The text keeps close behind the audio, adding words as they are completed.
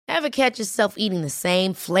Ever catch yourself eating the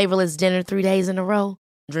same flavorless dinner 3 days in a row?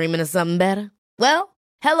 Dreaming of something better? Well,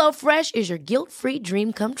 HelloFresh is your guilt-free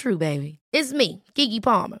dream come true, baby. It's me, Keke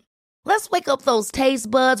Palmer. Let's wake up those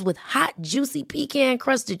taste buds with hot, juicy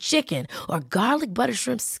pecan-crusted chicken or garlic butter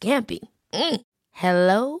shrimp scampi.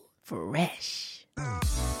 Hello Fresh.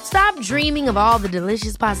 Stop dreaming of all the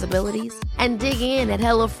delicious possibilities and dig in at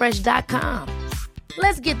HelloFresh.com.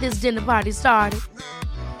 Let's get this dinner party started.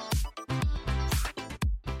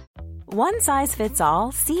 One size fits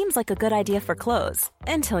all seems like a good idea for clothes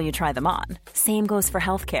until you try them on. Same goes for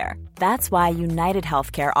healthcare. That's why United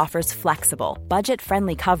Healthcare offers flexible,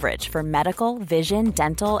 budget-friendly coverage for medical, vision,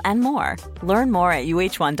 dental, and more. Learn more at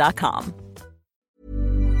uh1.com.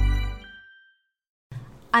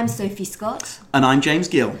 I'm Sophie Scott. And I'm James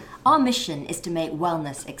Gill. Our mission is to make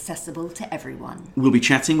wellness accessible to everyone. We'll be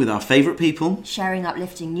chatting with our favourite people, sharing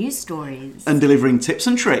uplifting news stories, and delivering tips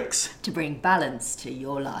and tricks to bring balance to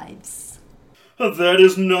your lives. There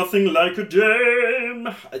is nothing like a dame.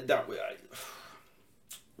 That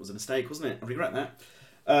was a mistake, wasn't it? I regret that.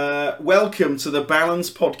 Welcome to the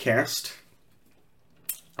Balance Podcast.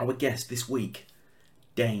 Our guest this week,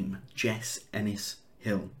 Dame Jess Ennis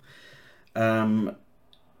Hill.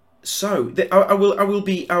 So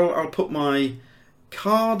I'll put my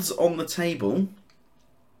cards on the table.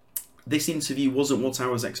 This interview wasn't what I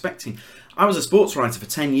was expecting. I was a sports writer for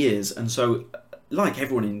 10 years, and so, like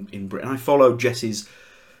everyone in Britain, I followed Jess's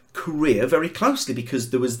career very closely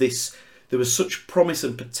because there was such promise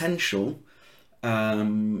and potential,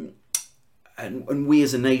 and we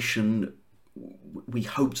as a nation, we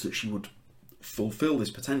hoped that she would fulfil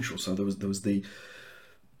this potential. So there was the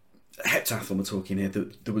heptathlon we're talking here.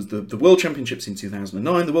 There was the World Championships in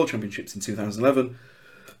 2009, the World Championships in 2011.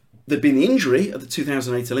 There'd been the injury at the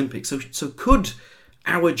 2008 Olympics. So could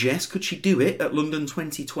our Jess, could she do it at London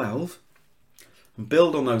 2012 and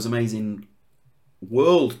build on those amazing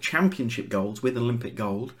World Championship goals with Olympic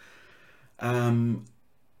gold? And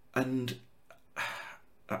I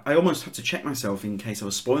almost had to check myself in case I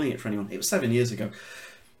was spoiling it for anyone. It was 7 years ago.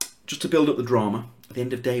 Just to build up the drama, at the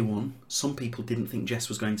end of day one, some people didn't think Jess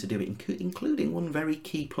was going to do it, including one very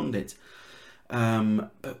key pundit.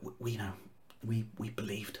 But we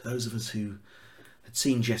believed. Those of us who had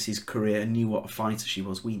seen Jess's career and knew what a fighter she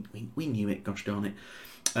was, we knew it. Gosh darn it!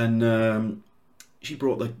 And she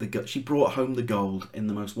brought home the gold in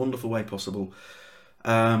the most wonderful way possible.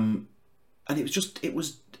 And it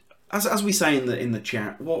was as we say in the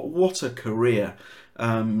chat, what a career.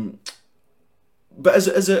 But as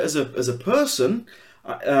a person,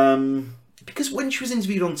 because when she was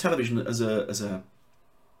interviewed on television as a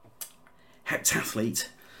heptathlete,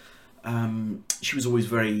 she was always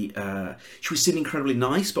very. She was still incredibly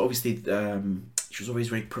nice, but obviously she was always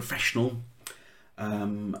very professional.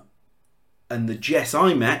 And the Jess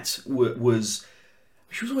I met was.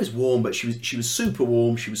 She was always warm, but she was super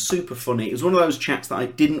warm. She was super funny. It was one of those chats that I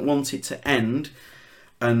didn't want it to end,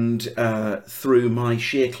 and through my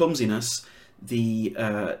sheer clumsiness,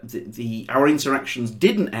 our interactions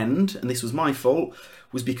didn't end, and this was my fault,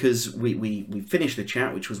 was because we finished the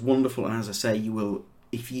chat, which was wonderful. And as I say, you will,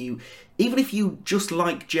 even if you just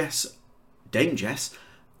like Dame Jess,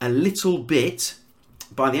 a little bit,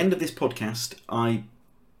 by the end of this podcast, I'm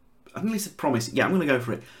going to promise. Yeah, I'm going to go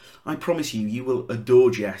for it. I promise you will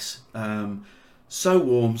adore Jess. So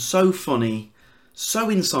warm, so funny, so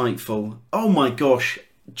insightful. Oh my gosh,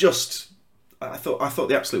 I thought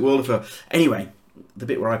the absolute world of her. Anyway, the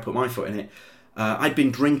bit where I put my foot in it, I'd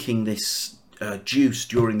been drinking this juice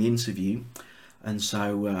during the interview, and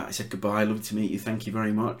so I said goodbye, lovely to meet you, thank you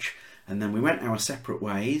very much. And then we went our separate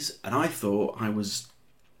ways, and I thought I was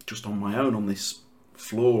just on my own on this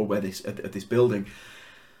floor at this building.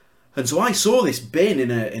 And so I saw this bin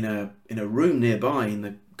in a room nearby in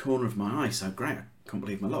the corner of my eye. So great, I couldn't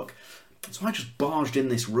believe my luck. So I just barged in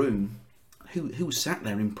this room. Who sat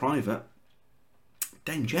there in private?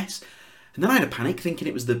 Dame Jess. And then I had a panic thinking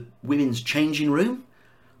it was the women's changing room.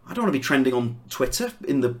 I don't want to be trending on Twitter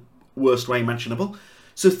in the worst way imaginable.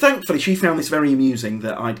 So thankfully she found this very amusing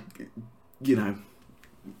that I'd,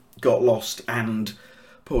 got lost, and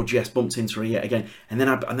poor Jess bumped into her yet again. And then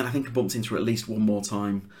I think I bumped into her at least one more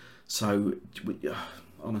time. So,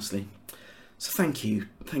 honestly, so thank you,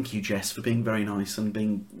 Jess, for being very nice and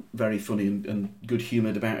being very funny and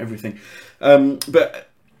good-humoured about everything. But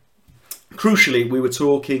crucially, we were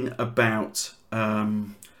talking about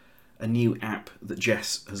a new app that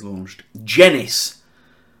Jess has launched, Jennis,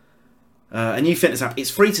 a new fitness app. It's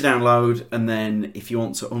free to download, and then if you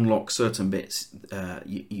want to unlock certain bits,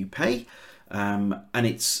 you pay. And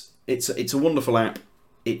it's a wonderful app.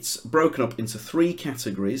 It's broken up into 3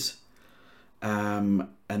 categories. And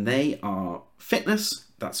And they are fitness,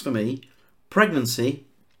 that's for me, pregnancy,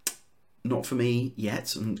 not for me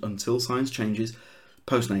yet until science changes,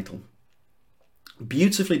 postnatal.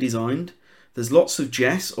 Beautifully designed. There's lots of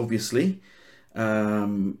Jess, obviously.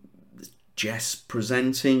 Jess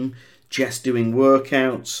presenting, Jess doing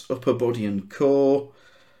workouts, upper body and core.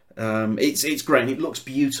 It's great, and it looks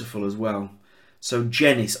beautiful as well. So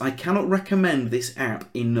Jennis, I cannot recommend this app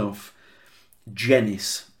enough.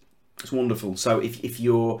 Jennis, it's wonderful. So if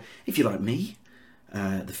you're like me,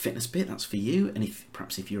 the fitness bit, that's for you. And if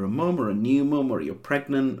you're a mum or a new mum or you're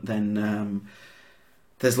pregnant, then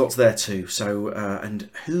there's lots there too. So and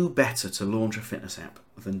who better to launch a fitness app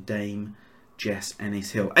than Dame Jess Ennis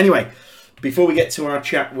Hill? Anyway, before we get to our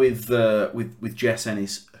chat with Jess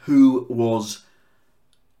Ennis, who was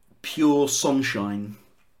pure sunshine,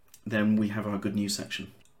 then we have our good news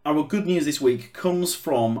section. Our good news this week comes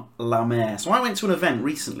from La Mer. So I went to an event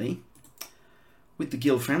recently with the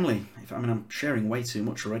Gill family. I'm sharing way too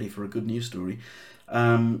much already for a good news story.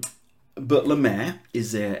 But La Mer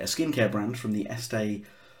is a skincare brand from the Estee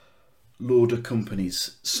Lauder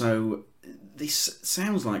companies. So this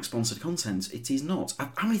sounds like sponsored content. It is not.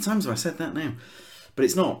 How many times have I said that now? But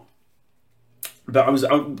it's not. But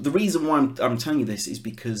the reason why I'm telling you this is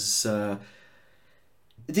because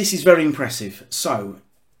this is very impressive. So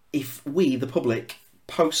if we, the public,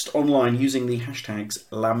 post online using the hashtags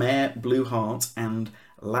La Mer Blue Heart and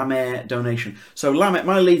La Mer Donation. So La Mer,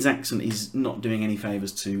 my Leeds accent is not doing any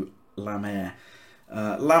favours to La Mer.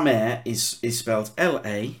 La Mer is spelled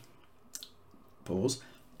L-A, pause,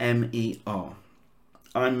 M-E-R.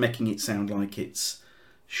 I'm making it sound like it's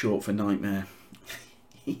short for nightmare.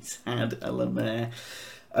 He's had a La Mer.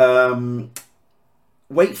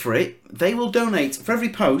 Wait for it. They will donate, for every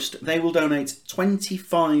post, they will donate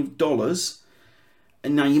 $25.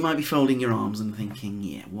 And now you might be folding your arms and thinking,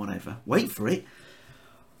 yeah, whatever. Wait for it.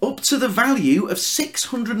 Up to the value of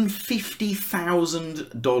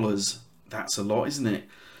 $650,000. That's a lot, isn't it?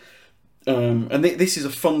 And this is a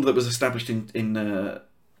fund that was established in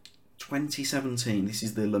 2017. This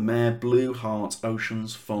is the La Mer Blue Heart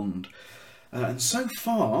Oceans Fund. And so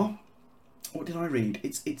far, what did I read?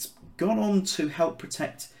 It's gone on to help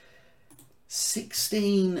protect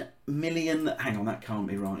 16 million... Hang on, that can't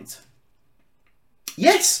be right.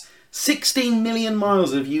 Yes! 16 million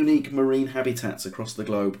miles of unique marine habitats across the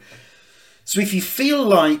globe. So if you feel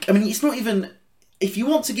like... I mean, it's not even... If you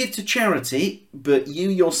want to give to charity, but you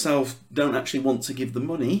yourself don't actually want to give the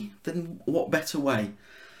money, then what better way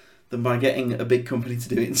than by getting a big company to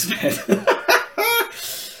do it instead?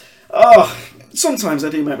 Oh, sometimes I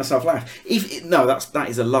do make myself laugh. That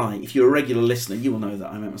is a lie. If you're a regular listener, you will know that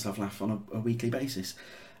I make myself laugh on a weekly basis.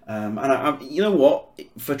 And you know what?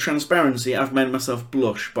 For transparency, I've made myself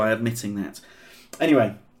blush by admitting that.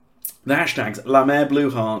 Anyway, the hashtags La Mer Blue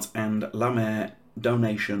Heart and La Mer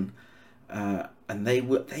Donation, and they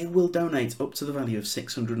will donate up to the value of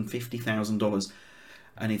 $650,000.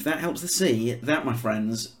 And if that helps the sea, that, my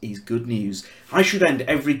friends, is good news. I should end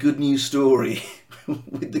every good news story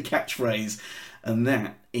with the catchphrase, and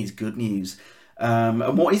that is good news.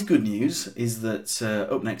 And what is good news is that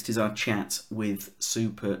up next is our chat with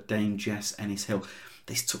Super Dame Jess Ennis Hill.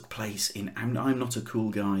 This took place in... I'm not a cool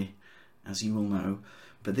guy, as you will know,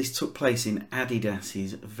 but this took place in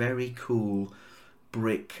Adidas's very cool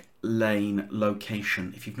Brick Lane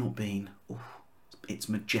location. If you've not been, it's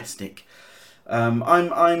majestic. I'm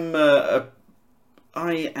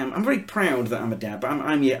very proud that I'm a dad, but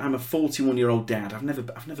I'm a 41-year-old dad. I've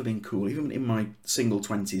never been cool. Even in my single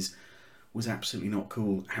 20s, was absolutely not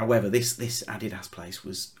cool. However, this Adidas place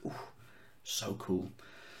was so cool.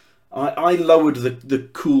 I lowered the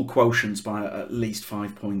cool quotients by at least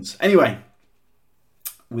 5 points. Anyway,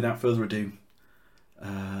 without further ado,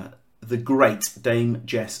 the great Dame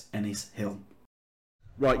Jess Ennis Hill.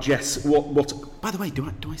 Right, Jess. What? By the way, do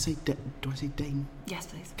I say Dame? Yes,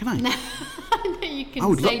 please. Can I? No, you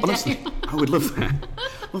can say Dame. Honestly, I would love that.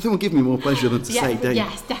 Nothing will give me more pleasure than to say Dame.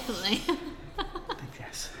 Yes, definitely.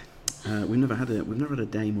 Yes. We've never had a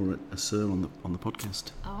Dame or a Sir on the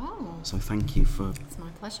podcast. Oh. So thank you for. It's my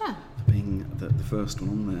pleasure. Being the first one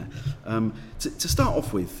on there. To start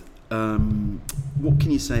off with, what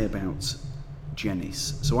can you say about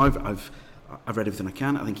Jennis? So I've read everything I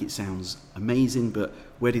can. I think it sounds amazing, but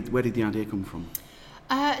where did the idea come from?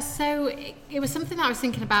 So it was something that I was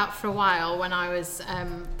thinking about for a while when I was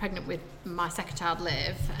pregnant with my second child,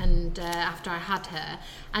 Liv, and after I had her.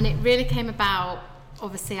 And it really came about,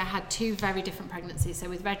 obviously I had two very different pregnancies. So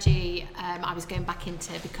with Reggie, I was going back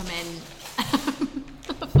into becoming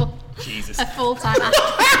a full-time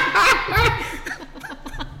athlete.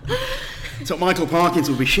 So Michael Parkins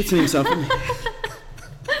will be shitting himself, wouldn't he?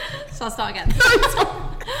 Shall I start again?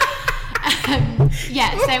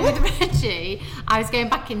 So with Reggie, I was going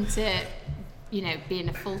back into, being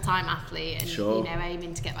a full-time athlete and, Sure.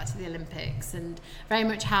 aiming to get back to the Olympics, and very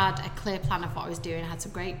much had a clear plan of what I was doing. I had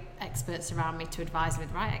some great experts around me to advise me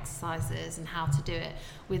with the right exercises and how to do it.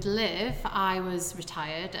 With Liv, I was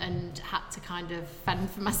retired and had to kind of fend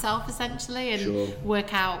for myself essentially and Sure.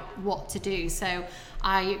 work out what to do. So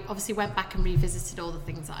I obviously went back and revisited all the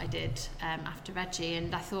things that I did after Reggie,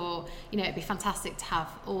 and I thought, it'd be fantastic to have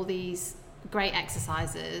all these great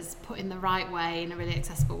exercises put in the right way, in a really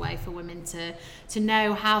accessible way for women to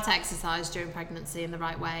know how to exercise during pregnancy in the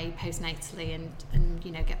right way, postnatally, and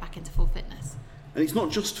get back into full fitness. And it's not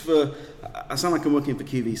just for, I sound like I'm working for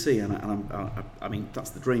QVC, and I mean, that's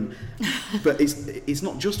the dream. But it's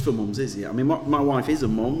not just for mums, is it? I mean, my wife is a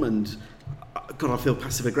mum, and God, I feel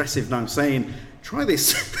passive-aggressive now saying, try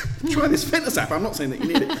this fitness app. I'm not saying that you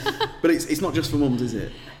need it. But it's not just for mums, is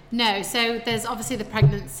it? No, so there's obviously the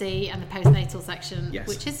pregnancy and the postnatal section, Yes.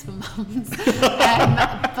 which is for mums.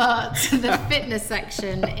 But the fitness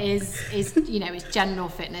section is it's general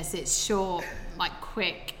fitness. It's short, like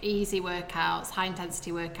quick, easy workouts, high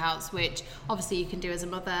intensity workouts, which obviously you can do as a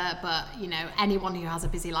mother, but anyone who has a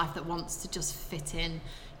busy life that wants to just fit in,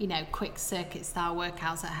 quick circuit style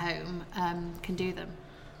workouts at home can do them.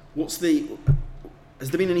 Has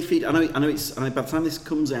there been any feedback? I know by the time this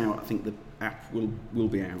comes out, I think the app will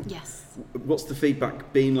be out. Yes. What's the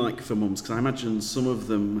feedback been like for mums? Because I imagine some of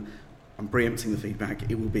them, I'm preempting the feedback,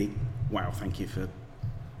 it will be, wow, thank you for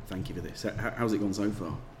this. How's it gone so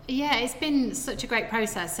far? Yeah, it's been such a great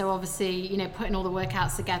process. So obviously, putting all the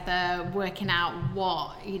workouts together, working out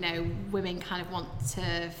what, women kind of want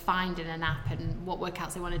to find in an app and what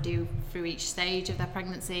workouts they want to do through each stage of their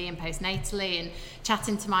pregnancy and postnatally, and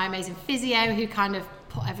chatting to my amazing physio who kind of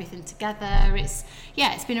put everything together.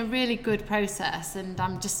 It's been a really good process, and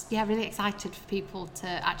I'm just, really excited for people to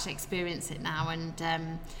actually experience it now and,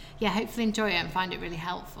 hopefully enjoy it and find it really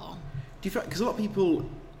helpful. Do you feel, because a lot of people,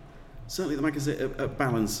 certainly the magazine at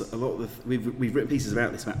Balance, a lot of we've written pieces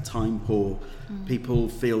about this, about time poor. People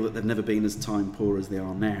feel that they've never been as time poor as they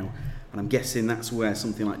are now, and I'm guessing that's where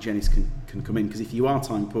something like Jennis can come in, because if you are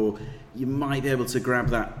time poor, you might be able to grab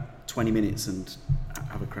that 20 minutes and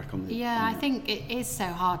have a crack on the... I think it is so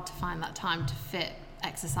hard to find that time to fit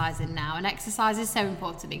exercising now, and exercise is so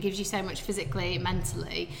important. It gives you so much physically,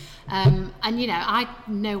 mentally, and I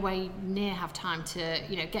no way near have time to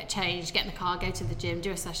get changed, get in the car, go to the gym, do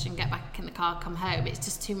a session, get back in the car, come home. It's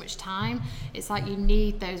just too much time. It's like you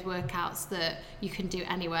need those workouts that you can do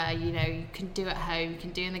anywhere. You can do at home, you can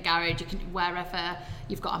do in the garage, you can wherever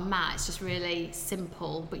you've got a mat. It's just really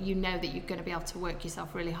simple, but you know that you're going to be able to work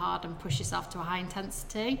yourself really hard and push yourself to a high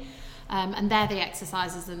intensity. And they're the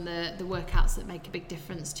exercises and the workouts that make a big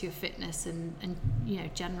difference to your fitness and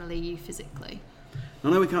generally you physically. I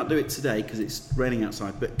know we can't do it today because it's raining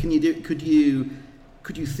outside, but could you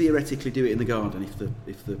theoretically do it in the garden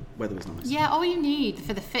if the weather was nice? Yeah, all you need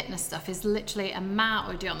for the fitness stuff is literally a mat,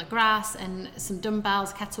 or do it on the grass, and some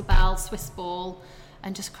dumbbells, kettlebells, Swiss ball,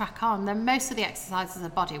 and just crack on. Then most of the exercises are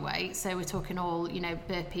body weight, so we're talking all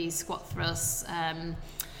burpees, squat thrusts,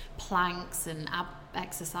 planks and ab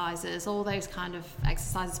exercises, all those kind of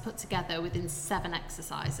exercises put together within 7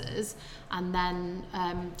 exercises, and then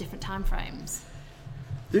different time frames.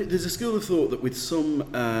 There's a school of thought that with some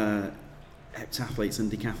heptathletes and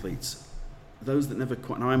decathletes, those that never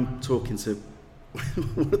quite, and I'm talking to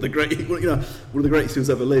one of the greatest who's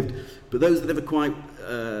ever lived, but those that never quite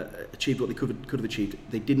achieved what they could have achieved,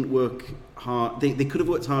 they didn't work hard. They could have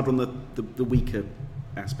worked harder on the weaker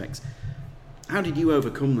aspects. How did you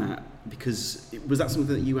overcome that? Because was that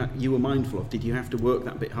something that you were mindful of? Did you have to work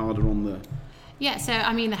that bit harder on the... Yeah, so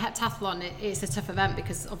I mean the heptathlon, it's a tough event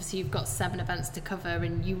because obviously you've got 7 events to cover,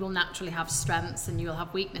 and you will naturally have strengths and you will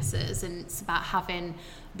have weaknesses, and it's about having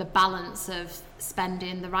the balance of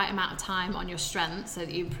spending the right amount of time on your strengths so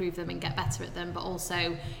that you improve them and get better at them, but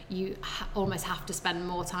also you almost have to spend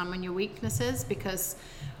more time on your weaknesses, because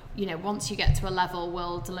once you get to a level,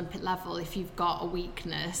 world Olympic level, if you've got a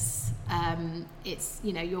weakness, it's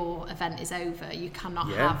your event is over. You cannot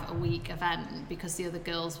have a weak event because the other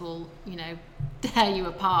girls will tear you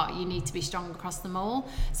apart. You need to be strong across them all.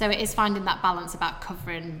 So it is finding that balance about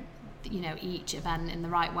covering each event in the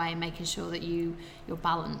right way and making sure that you're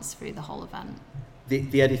balanced through the whole event.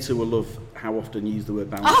 The editor will love how often you use the word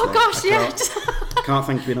balance. Oh there. gosh, I can't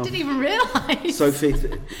thank you enough. Didn't even realise. Sophie,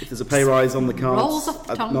 if there's a pay rise on the cards, Rolls off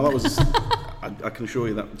the tongue. no, that was. I can assure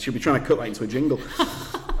you that she'll be trying to cut that into a jingle.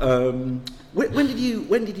 When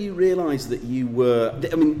did you realise that you were?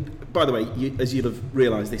 I mean, by the way, as you'll have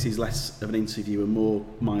realised, this is less of an interview and more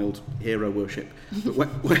mild hero worship. But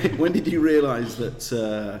when did you realise that?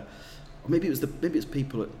 Or maybe it's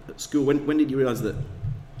people at school. When did you realise that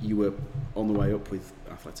you were on the way up with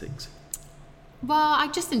athletics? Well, I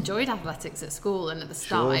just enjoyed athletics at school, and at the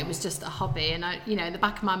start it was just a hobby. And in the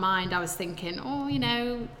back of my mind, I was thinking,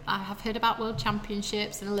 I have heard about World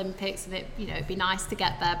Championships and Olympics, and it'd be nice to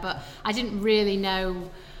get there. But I didn't really know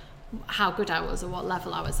how good I was or what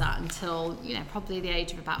level I was at until probably the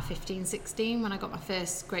age of about 15, 16, when I got my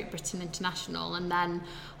first Great Britain International. And then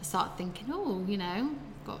I started thinking,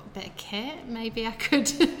 got a bit of kit, maybe I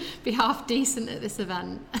could be half decent at this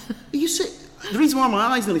event. You see, the reason why my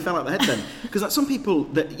eyes nearly fell out the head then, because like some people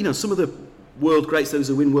that some of the world greats, those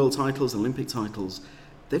who win world titles, Olympic titles,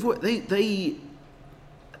 they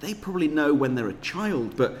probably know when they're a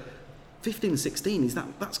child, but 15, 16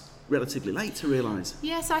 that's relatively late to realise.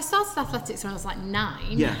 Yeah, so I started athletics when I was like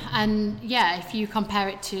 9. Yeah. And if you compare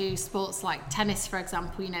it to sports like tennis, for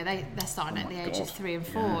example, they're starting at the age of 3 and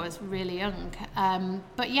 4. It's really young.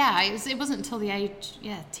 But it wasn't until the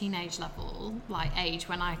teenage level, age,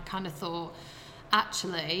 when I kind of thought,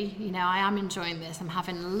 actually, I am enjoying this. I'm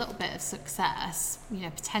having a little bit of success.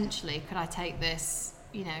 Potentially, could I take this,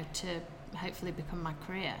 to hopefully become my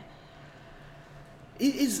career?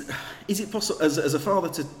 Is it possible, as a father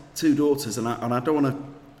to 2 daughters, and I don't want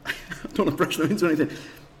to pressure them into anything,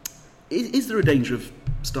 is there a danger of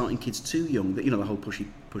starting kids too young, that the whole pushy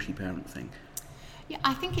parent thing? Yeah,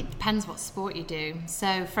 I think it depends what sport you do.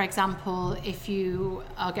 So, for example, if you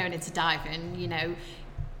are going into diving,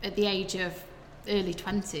 at the age of early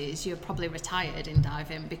 20s, you're probably retired in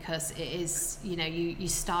diving, because it is, you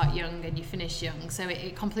start young and you finish young. So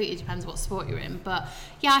it completely depends what sport you're in. But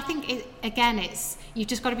I think you've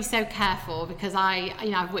just got to be so careful, because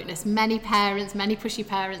I've witnessed many pushy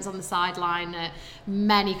parents on the sideline at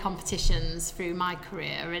many competitions through my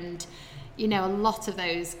career, and a lot of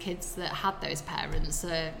those kids that had those parents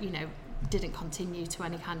didn't continue to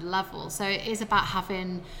any kind of level. So it is about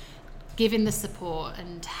giving the support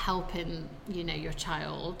and helping your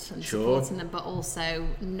child and supporting them, but also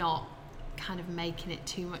not kind of making it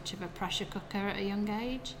too much of a pressure cooker at a young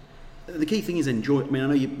age. The key thing is enjoy. I mean, I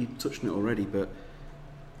know you touched on it already, but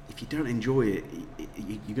if you don't enjoy it,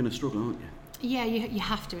 you're going to struggle, aren't you? Yeah, you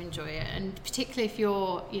have to enjoy it, and particularly if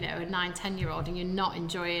you're a 9-10-year-old and you're not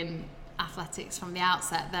enjoying athletics from the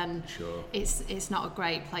outset, then it's not a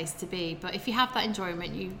great place to be. But if you have that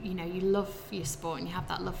enjoyment, you love your sport and you have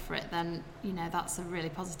that love for it, then that's a really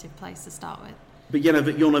positive place to start with. But you're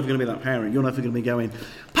never going to be that parent. You're never going to be going,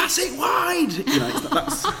 pass it wide.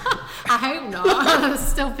 That's I hope not. There's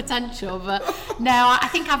still potential, but no, I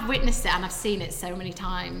think I've witnessed it and I've seen it so many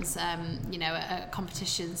times. At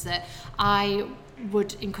competitions, that I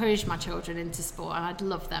would encourage my children into sport, and I'd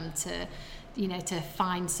love them to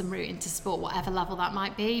find some route into sport, whatever level that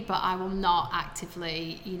might be, but I will not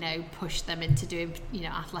actively, push them into doing,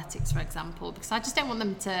 athletics, for example, because I just don't want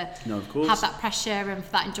them to have that pressure and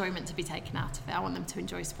for that enjoyment to be taken out of it. I want them to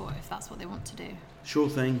enjoy sport if that's what they want to do. Sure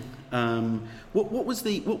thing. What was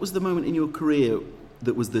the moment in your career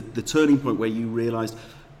that was the turning point where you realised?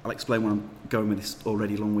 I'll explain where I'm going with this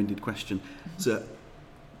already long-winded question. So,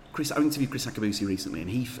 I interviewed Chris Akabusi recently, and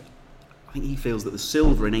I think he feels that the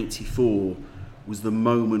silver in '84 was the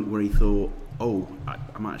moment where he thought,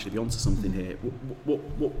 I might actually be onto something here.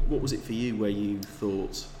 What was it for you where you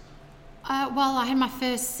thought? Well, I had my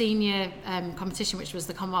first senior competition, which was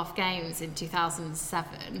the Commonwealth Games in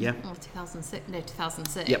 2007. Yeah. Or 2006. No,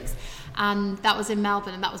 2006. Yep. And that was in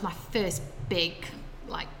Melbourne, and that was my first big,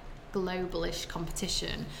 global-ish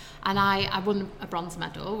competition. And I won a bronze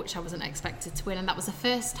medal, which I wasn't expected to win. And that was the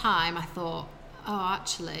first time I thought,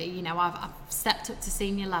 actually, I've stepped up to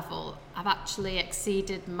senior level. I've actually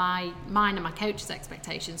exceeded mine and my coach's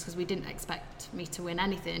expectations, because we didn't expect me to win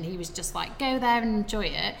anything. He was just like, go there and enjoy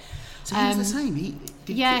it. So he was the same?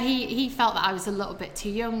 He felt that I was a little bit too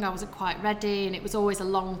young, I wasn't quite ready, and it was always a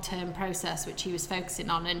long-term process which he was focusing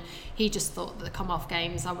on, and he just thought that the Commonwealth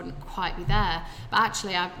Games I wouldn't quite be there. But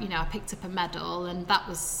actually, I picked up a medal, and that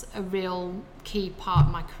was a real key part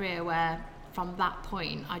of my career where from that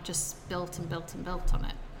point I just built and built and built on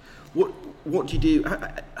it. What do you do?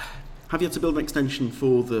 Have you had to build an extension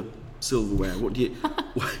for the silverware? What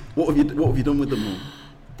have you done with them all?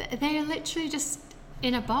 They are literally just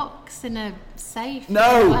in a box, in a safe.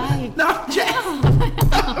 No, Jeff.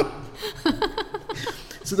 No.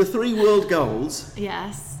 So the 3 world golds.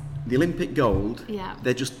 Yes. the Olympic gold, yeah,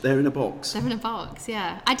 they're in a box. They're in a box,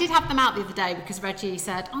 yeah. I did have them out the other day because Reggie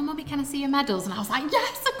said, "Oh, Mummy, can I see your medals?" And I was like,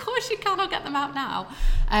 "Yes, of course you can. I'll get them out now."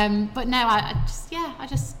 But no, I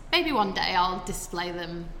just maybe one day I'll display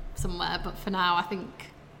them somewhere. But for now, I think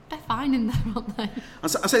they're fine in there, aren't they? I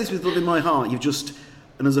say this with love in my heart. You've just,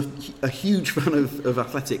 and as a huge fan of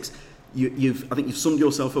athletics, I think you've summed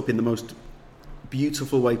yourself up in the most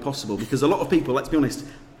beautiful way possible, because a lot of people, let's be honest,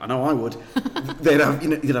 I know I would,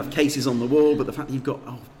 you'd have cases on the wall, but the fact that you've got,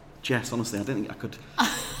 Jess, honestly, I don't think I could,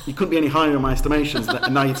 you couldn't be any higher in my estimations,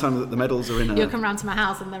 and now you're telling me that the medals are in You'll come round to my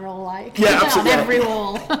house and they're all like, absolutely, on every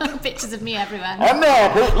wall, pictures of me everywhere. I'm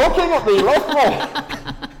there, looking at me, look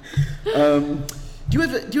more. Do you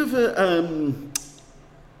ever,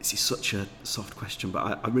 this is such a soft question,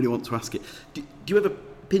 but I really want to ask it, do you ever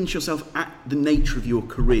pinch yourself at the nature of your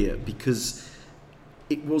career? Because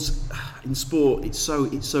it was, in sport, it's so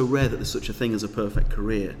rare that there's such a thing as a perfect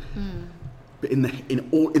career. But in the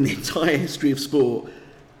entire history of sport,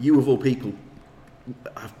 you of all people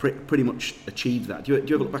have pretty much achieved that. Do you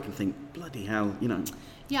ever look back and think, bloody hell,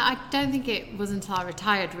 Yeah, I don't think it was until I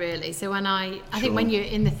retired, really. So when I think when you're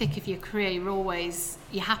in the thick of your career,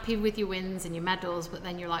 you're happy with your wins and your medals, but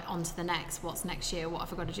then you're like, on to the next. What's next year? What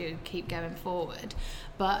have I got to do? Keep going forward.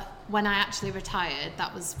 But when I actually retired,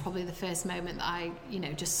 that was probably the first moment that I,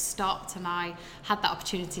 just stopped, and I had that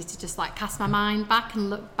opportunity to just like cast my mind back and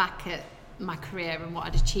look back at my career and what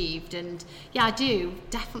I'd achieved. And yeah, I do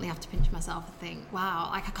definitely have to pinch myself and think, wow,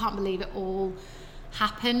 like I can't believe it all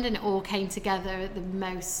happened and it all came together at the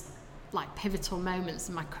most like pivotal moments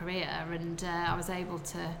in my career, and I was able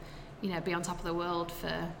to be on top of the world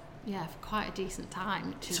for quite a decent time,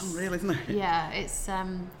 which it's is unreal, isn't it? Yeah, it's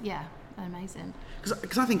amazing.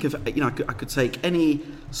 Because I think of, I could take any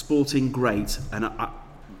sporting great, and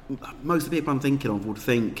most of the people I'm thinking of would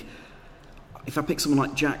think, if I pick someone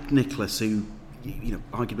like Jack Nicklaus, who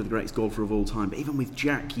arguably the greatest golfer of all time, but even with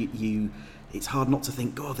Jack, it's hard not to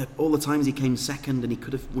think, God, all the times he came second and he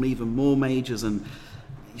could have won even more majors, and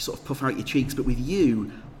you sort of puff out your cheeks. But with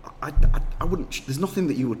you, I wouldn't. There's nothing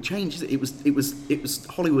that you would change. It was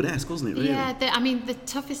Hollywood-esque, wasn't it? Really? Yeah. The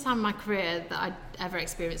toughest time in my career that I'd ever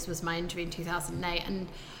experienced was my injury in 2008, and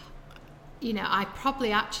I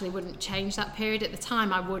probably actually wouldn't change that period. At the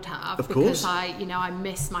time I would have, because I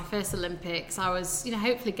missed my first Olympics. I was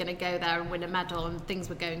hopefully going to go there and win a medal, and things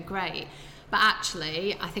were going great. But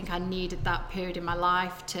actually, I think I needed that period in my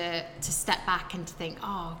life to step back and to think,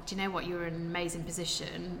 oh, do you know what? You're in an amazing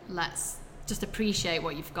position. Let's just appreciate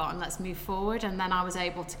what you've got and let's move forward. And then I was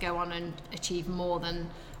able to go on and achieve more than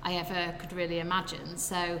I ever could really imagine.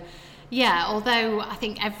 So, yeah, although I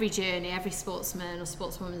think every journey, every sportsman or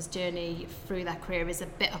sportswoman's journey through their career is a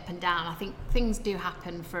bit up and down. I think things do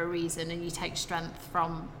happen for a reason, and you take strength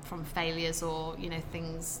from failures or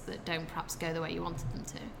things that don't perhaps go the way you wanted them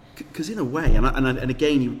to. Because in a way, and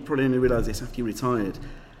again, you probably only realise this after you retired,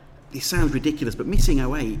 this sounds ridiculous, but missing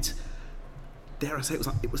 08, dare I say,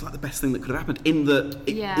 it was like the best thing that could have happened, in that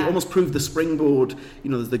it almost proved the springboard.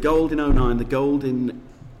 There's the gold in 09, the gold in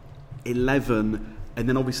 11, and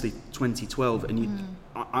then obviously 2012, and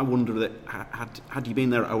I wonder that had you been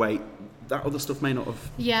there at 08, that other stuff may not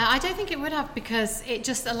have. Yeah, I don't think it would have, because it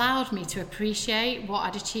just allowed me to appreciate what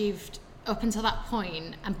I'd achieved up until that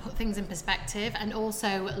point and put things in perspective, and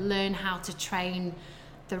also learn how to train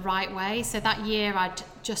the right way. So that year I'd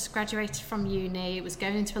just graduated from uni, it was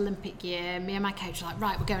going into Olympic year, me and my coach were like,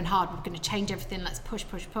 right, we're going hard, we're going to change everything, let's push,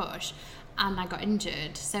 and I got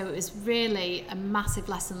injured. So it was really a massive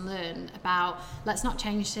lesson learned about, let's not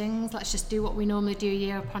change things, let's just do what we normally do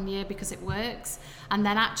year upon year because it works. And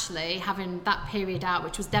then actually having that period out,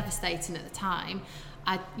 which was devastating at the time,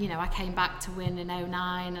 I came back to win in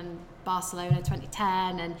 09 and Barcelona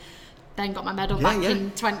 2010, and then got my medal back in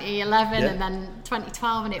 2011 and then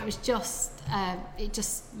 2012, and it was just it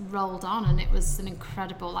just rolled on, and it was an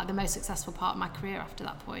incredible, like the most successful part of my career after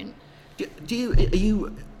that point.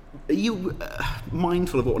 Are you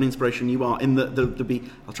mindful of what an inspiration you are? In that there'll be,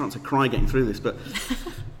 I'll try not to cry getting through this, but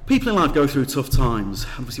people in life go through tough times.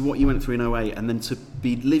 Obviously, what you went through in 08, and then to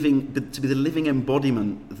be the living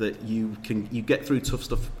embodiment that you get through tough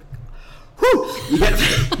stuff. You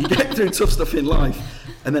get through tough stuff in life,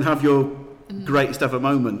 and then have your greatest ever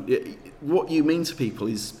moment. What you mean to people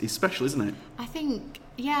is special, isn't it? I think,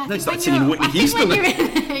 yeah. No, it's like singing Whitney Houston. When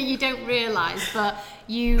you're you don't realise, but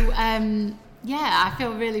you, I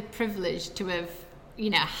feel really privileged to have,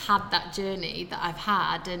 had that journey that I've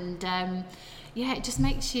had, and it just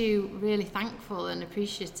makes you really thankful and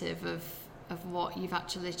appreciative of what you've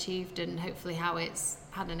actually achieved, and hopefully how it's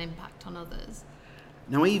had an impact on others.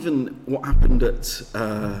 Now, even what happened at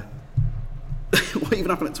what even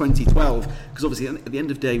happened at 2012? Because obviously at the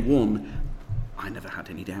end of day one, I never had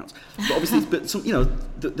any doubts. But obviously,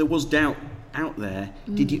 there was doubt out there.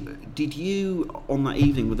 Did you on that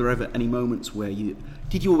evening? Were there ever any moments where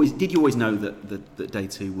did you always know that day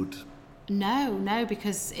two would? No,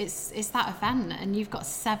 because it's that event, and you've got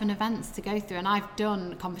 7 events to go through. And I've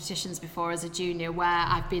done competitions before as a junior where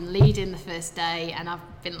I've been leading the first day and I've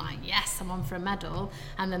been like, yes, I'm on for a medal,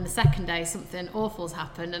 and then the second day something awful's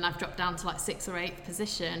happened and I've dropped down to like 6th or 8th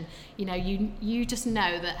position. You just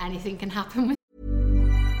know that anything can happen with.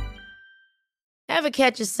 Ever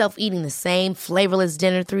catch yourself eating the same flavorless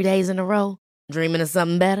dinner 3 days in a row? Dreaming of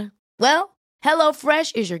something better? Well,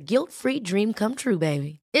 HelloFresh is your guilt-free dream come true,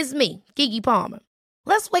 baby. It's me, Keke Palmer.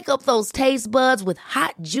 Let's wake up those taste buds with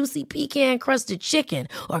hot, juicy pecan-crusted chicken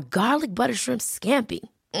or garlic butter shrimp scampi.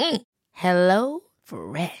 Hello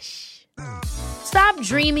Fresh. Stop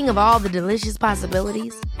dreaming of all the delicious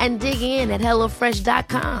possibilities and dig in at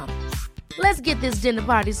HelloFresh.com. Let's get this dinner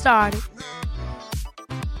party started.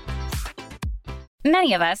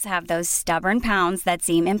 Many of us have those stubborn pounds that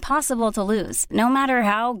seem impossible to lose, no matter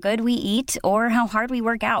how good we eat or how hard we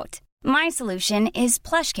work out. My solution is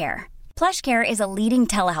PlushCare. PlushCare is a leading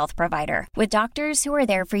telehealth provider with doctors who are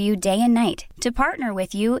there for you day and night to partner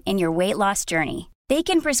with you in your weight loss journey. They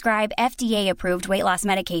can prescribe FDA-approved weight loss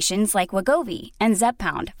medications like Wegovy and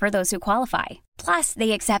Zepbound for those who qualify. Plus,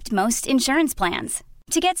 they accept most insurance plans.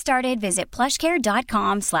 To get started, visit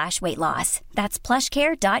plushcare.com/weightloss. That's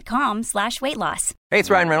plushcare.com/weightloss. Hey, it's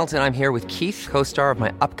Ryan Reynolds, and I'm here with Keith, co-star of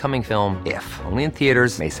my upcoming film, If, only in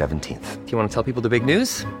theaters May 17th. Do you want to tell people the big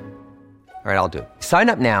news? All right, I'll do it. Sign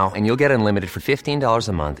up now and you'll get unlimited for $15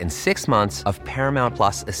 a month and 6 months of Paramount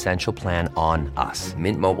Plus Essential Plan on us.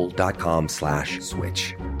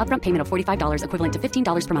 MintMobile.com/switch. Upfront payment of $45 equivalent to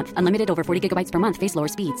 $15 per month. Unlimited over 40 gigabytes per month. Face lower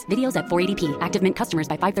speeds. Videos at 480p. Active Mint customers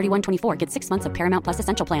by 531.24 get 6 months of Paramount Plus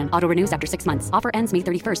Essential Plan. Auto renews after 6 months. Offer ends May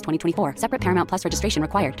 31st, 2024. Separate Paramount Plus registration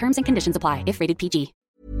required. Terms and conditions apply if rated PG.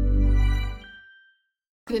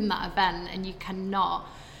 In that event, and you can't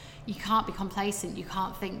be complacent. You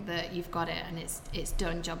can't think that you've got it and it's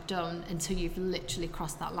done, job done, until you've literally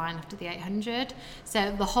crossed that line after the 800.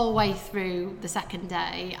 So the whole way through the second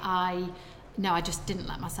day, I just didn't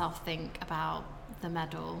let myself think about the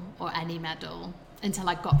medal or any medal until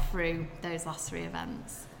I got through those last 3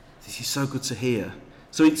 events. This is so good to hear.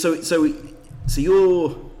 So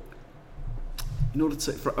you're, in order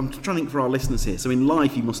to, I'm trying to think for our listeners here. So in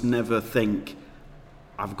life, you must never think,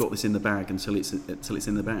 I've got this in the bag until it's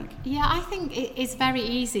in the bag. Yeah, I think it's very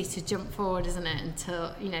easy to jump forward, isn't it,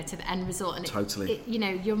 until to the end result. And totally.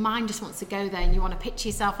 Your mind just wants to go there, and you want to picture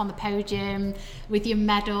yourself on the podium with your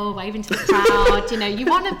medal, waving to the crowd. you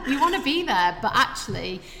want to be there, but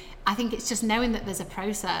actually, I think it's just knowing that there's a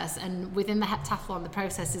process, and within the heptathlon, the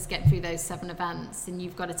process is getting through those 7 events, and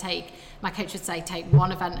you've got to my coach would say, take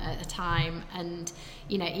 1 event at a time, and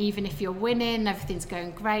even if you're winning, everything's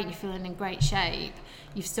going great, you're feeling in great shape,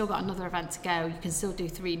 you've still got another event to go. You can still do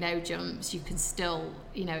 3 no jumps. You can still,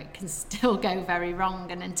 it can still go very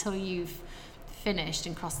wrong. And until you've finished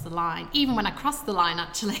and crossed the line, even when I crossed the line,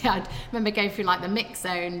 actually, I remember going through like the mix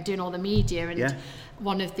zone, doing all the media, and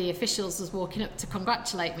one of the officials was walking up to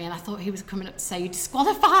congratulate me, and I thought he was coming up to say, "You're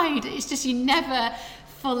disqualified." It's just, you never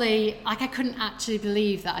fully, I couldn't actually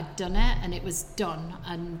believe that I'd done it, and it was done,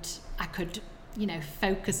 and I could,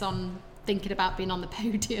 focus on thinking about being on the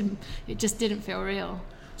podium. It just didn't feel real.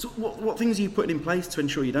 So what things are you putting in place to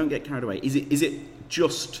ensure you don't get carried away? Is it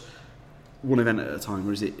just 1 event at a time,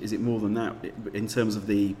 or is it more than that in terms of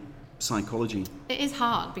the psychology? It is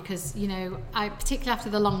hard because, I particularly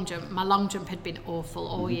after the long jump, my long jump had been awful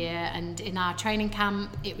all year, and in our training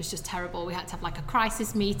camp it was just terrible. We had to have like a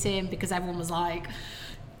crisis meeting because everyone was like,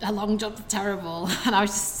 a long jump's terrible, and I was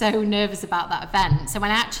just so nervous about that event. So when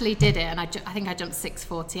I actually did it, and I think I jumped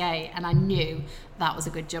 6:48, and I knew that was a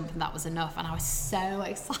good jump and that was enough, and I was so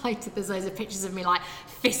excited. There's loads of pictures of me like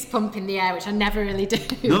fist pumping the air, which I never really do.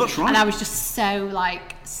 No, that's right. And I was just so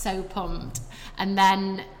pumped. And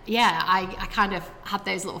then I kind of had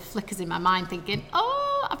those little flickers in my mind thinking,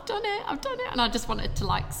 oh, I've done it, and I just wanted to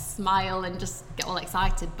like smile and just get all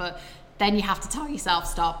excited, but then you have to tell yourself,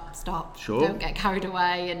 stop, sure, don't get carried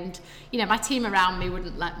away. And my team around me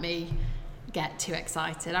wouldn't let me get too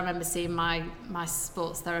excited. I remember seeing my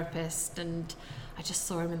sports therapist, and I just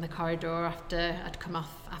saw him in the corridor after I'd come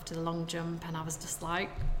off after the long jump, and I was just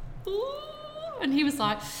like, ooh. And he was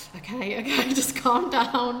like, okay, just calm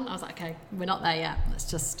down. I was like, okay, we're not there yet, let's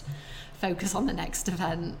just focus on the next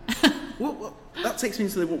event. Well, that takes me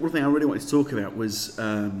into one thing I really wanted to talk about was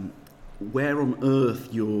where on earth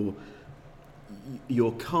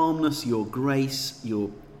your calmness, your grace, your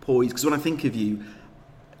poise. Because when I think of you,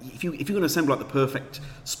 if you're going to assemble like the perfect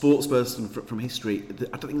sports person from history,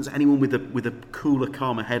 I don't think there's anyone with a cooler,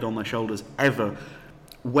 calmer head on their shoulders ever.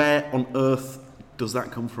 Where on earth does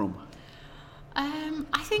that come from?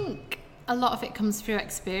 I think a lot of it comes through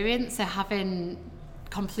experience. So having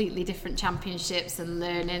completely different championships and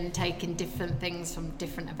learning, taking different things from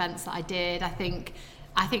different events that I did. I think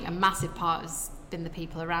a massive part has been the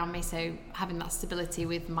people around me. So having that stability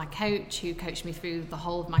with my coach, who coached me through the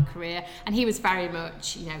whole of my career, and he was very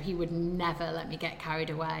much, he would never let me get carried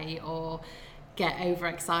away or get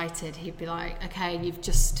overexcited. He'd be like, okay, you've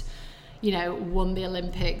just, won the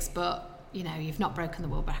Olympics, but you've not broken the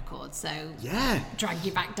world record, so drag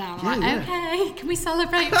you back down. Okay, can we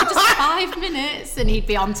celebrate for just 5 minutes? And he'd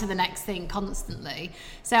be on to the next thing constantly.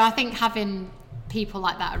 So I think having people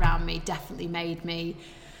like that around me definitely made me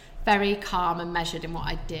very calm and measured in what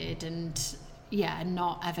I did, and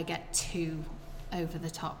not ever get too over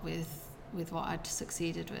the top with what I'd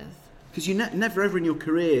succeeded with. Because you never ever in your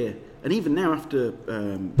career, and even now after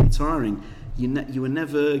retiring, you were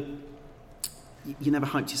never... You never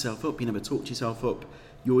hyped yourself up, you never talked yourself up.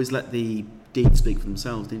 You always let the deeds speak for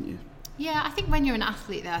themselves, didn't you? Yeah, I think when you're an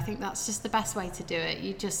athlete, though, I think that's just the best way to do it.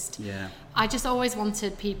 I just always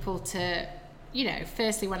wanted people to,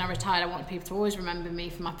 firstly, when I retired, I wanted people to always remember me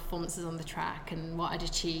for my performances on the track and what I'd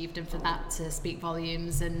achieved, and for that to speak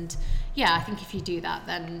volumes. And I think if you do that,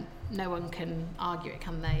 then no one can argue it,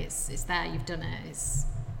 can they? It's there, you've done it.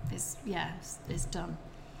 It's done.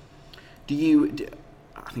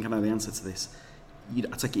 I think I know the answer to this.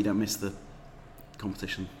 I take it you don't miss the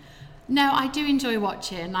competition. No, I do enjoy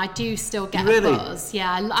watching. I do still get a buzz.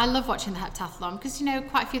 Yeah, I love watching the heptathlon because,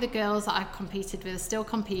 quite a few of the girls that I've competed with are still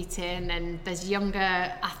competing, and there's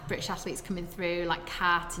younger British athletes coming through like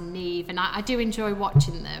Kat and Neve, and I do enjoy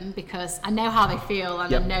watching them because I know how they feel,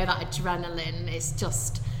 and I know that adrenaline is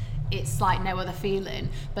just... It's like no other feeling.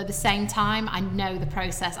 But at the same time, I know the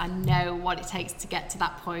process. I know what it takes to get to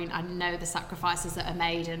that point. I know the sacrifices that are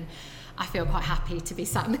made, and I feel quite happy to be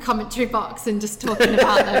sat in the commentary box and just talking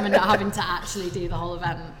about them and not having to actually do the whole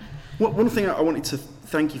event. One thing I wanted to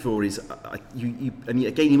thank you for is, you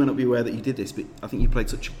again, you may not be aware that you did this, but I think you played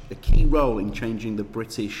such a key role in changing the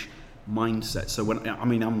British mindset. So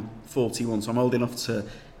I'm 41, so I'm old enough to...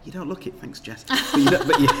 You don't look it, thanks, Jess.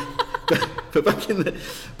 But back in the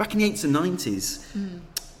 80s and 90s,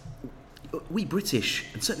 we British,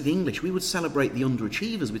 and certainly the English, we would celebrate the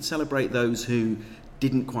underachievers. We'd celebrate those who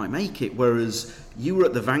didn't quite make it, whereas you were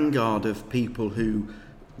at the vanguard of people who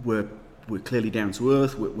were clearly down to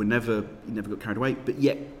earth, you never got carried away, but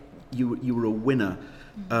yet you were a winner.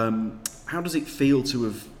 How does it feel to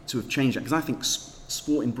have changed that? Because I think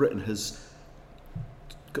sport in Britain has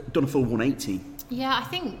done a full 180. Yeah, I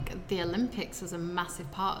think the Olympics was a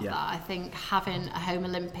massive part of that. I think having a home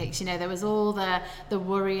Olympics, there was all the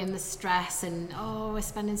worry and the stress and, we're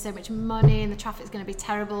spending so much money and the traffic's going to be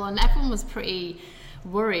terrible, and everyone was pretty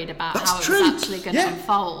worried about how it was actually going to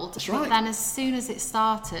unfold. That's right. But then as soon as it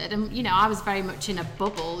started, and, I was very much in a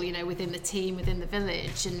bubble, within the team, within the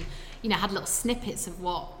village, and had little snippets of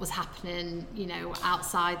what was happening,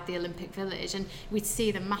 outside the Olympic Village, and we'd see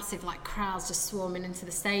the massive crowds just swarming into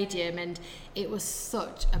the stadium, and it was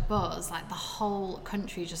such a buzz. The whole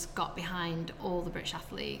country just got behind all the British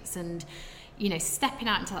athletes, and stepping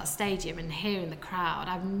out into that stadium and hearing the crowd,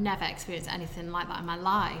 I've never experienced anything like that in my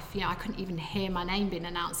life. I couldn't even hear my name being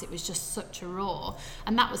announced. It was just such a roar,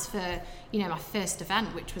 and that was for my first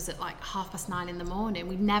event, which was at 9:30 in the morning.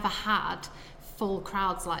 We never had full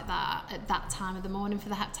crowds like that at that time of the morning for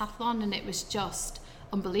the heptathlon, and it was just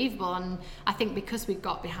unbelievable. And I think because we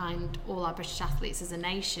got behind all our British athletes as a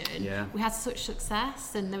nation, we had such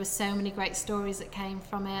success, and there were so many great stories that came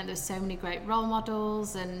from it. There were so many great role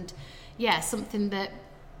models, and something that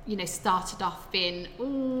started off being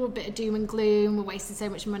a bit of doom and gloom, we're wasting so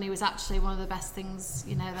much money, was actually one of the best things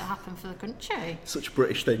that happened for the country. Such a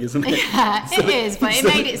British thing, isn't it? Yeah, it is, but it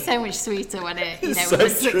made it so much sweeter when it was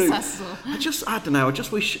successful. I don't know, I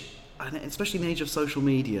just wish, especially in the age of social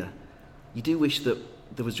media, you do wish that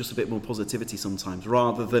there was just a bit more positivity sometimes,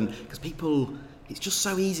 rather than, because people, it's just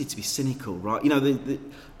so easy to be cynical, right?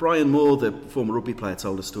 Brian Moore, the former rugby player,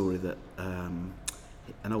 told a story that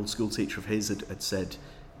an old school teacher of his had said,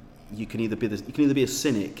 you can either be a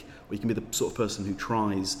cynic, or you can be the sort of person who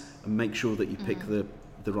tries and make sure that you pick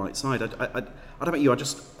the right side. I don't know about you. I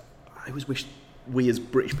always wish we as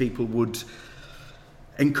British people would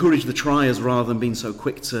encourage the triers rather than being so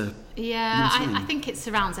quick to. Yeah, I think it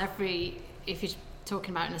surrounds if you're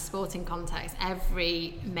talking about in a sporting context,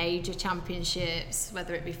 every major championships,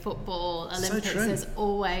 whether it be football, Olympics, there's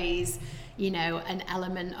always an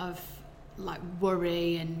element of like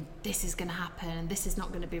worry and this is going to happen, this is not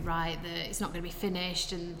going to be right, that it's not going to be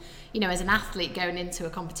finished. And as an athlete going into a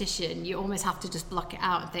competition, you almost have to just block it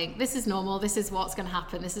out and think, this is normal, this is what's going to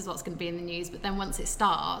happen, this is what's going to be in the news. But then once it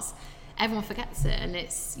starts, everyone forgets it, and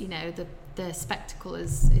it's the spectacle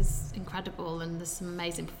is incredible, and there's some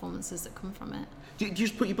amazing performances that come from it. Do you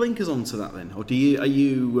just put your blinkers onto that then, or are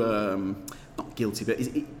you not guilty, but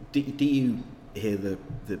do you hear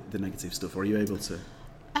the negative stuff, or are you able to?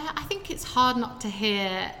 I think it's hard not to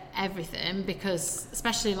hear everything, because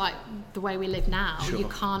especially like the way we live now, Sure. You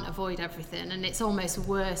can't avoid everything, and it's almost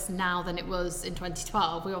worse now than it was in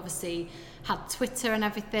 2012. We obviously had Twitter and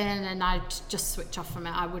everything, and I'd just switch off from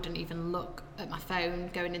it. I wouldn't even look at my phone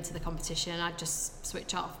going into the competition. I'd just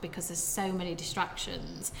switch off because there's so many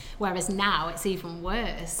distractions, whereas now it's even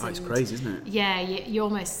worse. Oh, it's crazy, isn't it? Yeah, you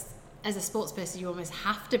almost, as a sports person, you almost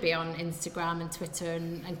have to be on Instagram and Twitter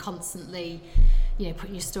and constantly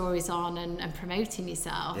putting your stories on and promoting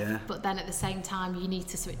yourself. Yeah. But then at the same time, you need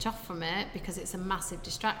to switch off from it because it's a massive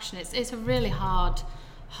distraction. It's a really hard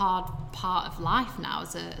part of life now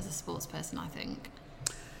as a sports person, I think.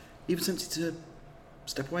 Even tempted to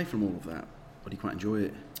step away from all of that, or do you quite enjoy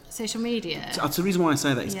it? Social media. So the reason why I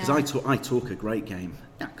say that is because I talk a great game.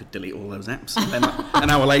 I could delete all those apps, and then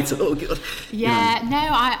an hour later, oh god. Yeah,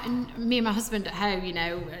 me and my husband at home,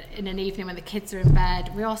 in an evening when the kids are in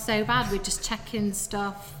bed, we're all so bad. We're just checking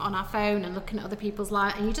stuff on our phone and looking at other people's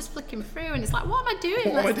lives, and you're just flicking through, and it's like, what am I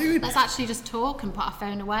doing? Let's actually just talk and put our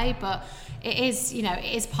phone away. But it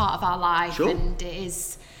is part of our life, sure. And it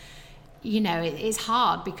is. It is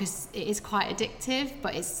hard because it is quite addictive,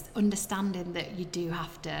 but it's understanding that you do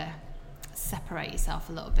have to separate yourself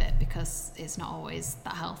a little bit because it's not always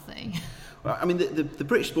that healthy. Well, I mean, the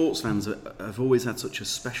British sports fans have always had such a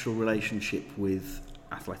special relationship with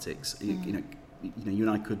athletics. You and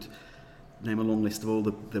I could name a long list of all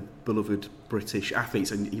the beloved British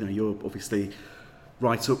athletes, and you're obviously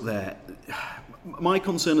right up there. My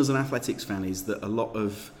concern as an athletics fan is that a lot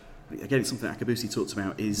of, again, it's something Akabusi talks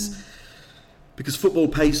about, is because football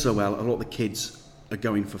pays so well, a lot of the kids are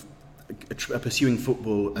going for pursuing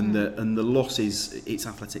football, and the loss is it's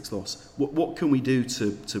athletics loss. What can we do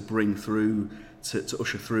to bring through to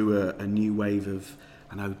usher through a new wave of,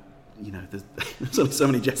 I know there's only so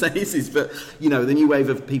many Jess Ennis's, but the new wave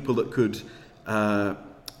of people that could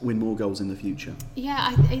win more goals in the future?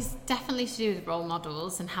 Yeah, it's definitely to do with role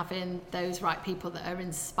models and having those right people that are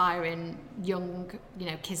inspiring young,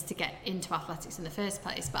 kids to get into athletics in the first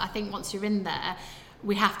place. But I think once you're in there,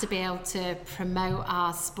 we have to be able to promote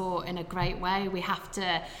our sport in a great way. We have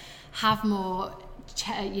to have more,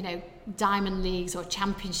 diamond leagues or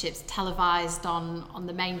championships televised on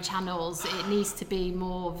the main channels. It needs to be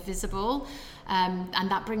more visible. And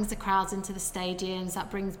that brings the crowds into the stadiums, that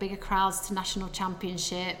brings bigger crowds to national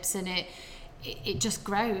championships, and it just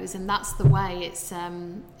grows, and that's the way it's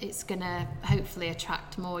going to hopefully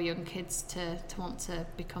attract more young kids to want to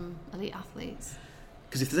become elite athletes.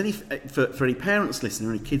 Because if there's any, for any parents listening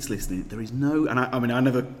or any kids listening, there is no, and I mean I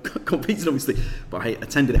never competed obviously, but I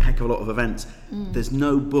attended a heck of a lot of events. There's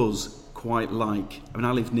no buzz quite like, I mean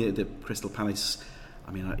I live near the Crystal Palace.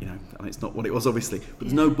 I mean, and it's not what it was, obviously, but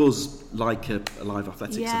there's no buzz like a live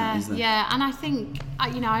athletics event, is there? Yeah, and I think,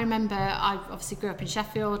 I remember I obviously grew up in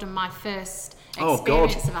Sheffield, and my first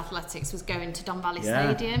experience of athletics was going to Don Valley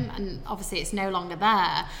Stadium, and obviously it's no longer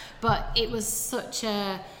there, but it was such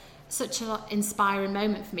an inspiring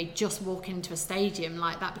moment for me just walking into a stadium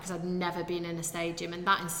like that, because I'd never been in a stadium, and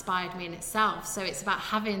that inspired me in itself. So it's about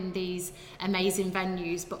having these amazing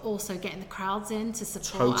venues but also getting the crowds in to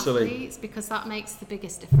support athletes, because that makes the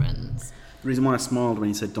biggest difference. The reason why I smiled when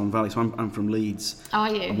you said Don Valley, so I'm from Leeds. Are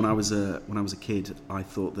you? And when I was a kid, I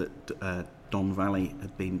thought that Don Valley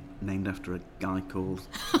had been named after a guy called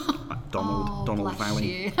Donald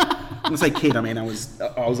Valley. I'm going to say kid, I mean I was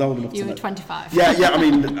old enough to know. You were 25. Yeah, I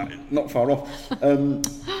mean not far off.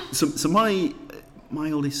 So my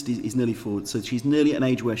oldest is nearly 4, so she's nearly at an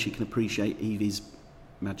age where she can appreciate Evie's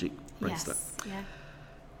magic bracelet. Yes, yeah.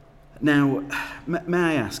 Now, may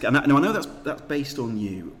I ask? And I know that's based on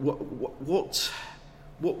you. What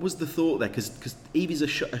was the thought there? Because Evie's a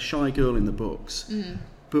shy girl in the books,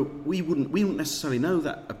 but we wouldn't necessarily know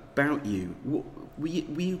that about you. Were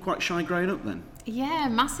you quite shy growing up then? Yeah,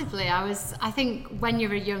 massively. I think when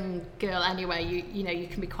you're a young girl anyway, you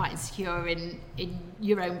can be quite insecure in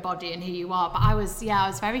your own body and who you are. But I was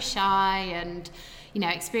very shy, and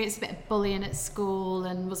experienced a bit of bullying at school,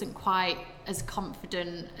 and wasn't quite as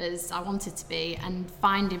confident as I wanted to be, and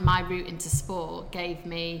finding my route into sport gave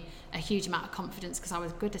me a huge amount of confidence because I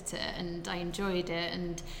was good at it and I enjoyed it,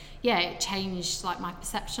 and it changed like my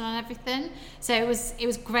perception on everything. So it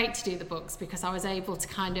was great to do the books because I was able to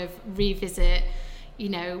kind of revisit, you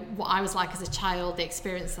know, what I was like as a child, the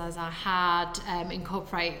experiences I had,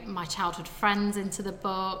 incorporate my childhood friends into the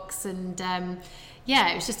books, and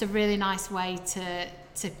it was just a really nice way to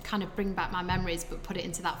kind of bring back my memories, but put it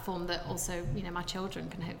into that form that also, you know, my children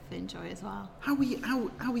can hopefully enjoy as well. How were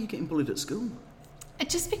you getting bullied at school?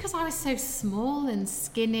 Just because I was so small and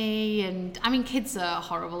skinny, and I mean, kids are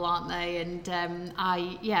horrible, aren't they? And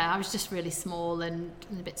I was just really small and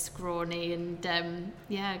a bit scrawny, and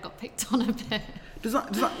I got picked on a bit. Does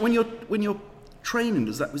that when you're training,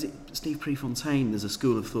 was it Steve Prefontaine? There's a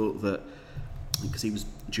school of thought that because he was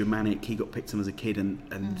Germanic, he got picked on as a kid,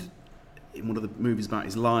 and in one of the movies about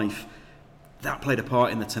his life, that played a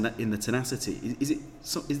part in the tenacity. Is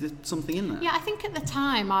there something in that? Yeah, I think at the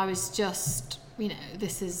time I was just, you know,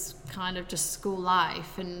 this is kind of just school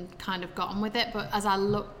life, and kind of got on with it. But as I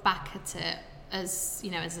look back at it as,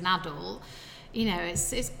 you know, as an adult, you know,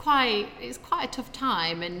 it's quite a tough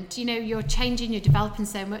time, and you know, you're changing, you're developing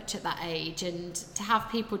so much at that age, and to have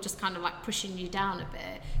people just kind of like pushing you down a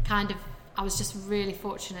bit, kind of, I was just really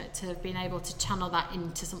fortunate to have been able to channel that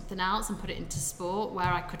into something else and put it into sport, where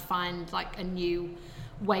I could find like a new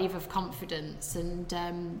wave of confidence, and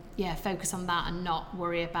focus on that and not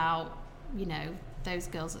worry about, you know, those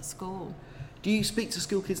girls at school. Do you speak to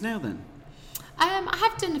school kids now then? I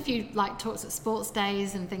have done a few like talks at sports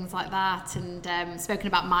days and things like that, and spoken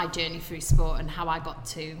about my journey through sport and how I got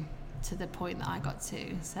to the point that I got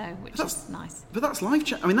to, so which is nice. But that's life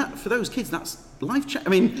change. I mean, that for those kids, that's life change. I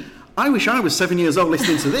mean, I wish I was 7 years old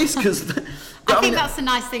listening to this, because I think that's the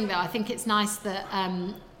nice thing, though. I think it's nice that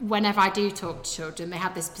whenever I do talk to children, they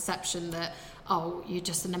have this perception that, oh, you're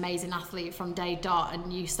just an amazing athlete from day dot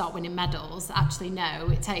and you start winning medals. Actually, no,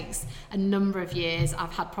 it takes a number of years.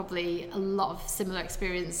 I've had probably a lot of similar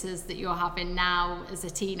experiences that you're having now as a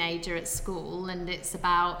teenager at school, and it's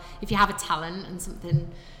about, if you have a talent and something,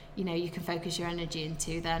 you know, you can focus your energy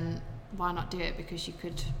into, then why not do it? Because you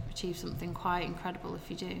could achieve something quite incredible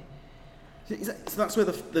if you do. So that's where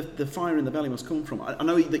the fire in the belly must come from. I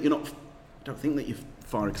know that you're not, I don't think that you're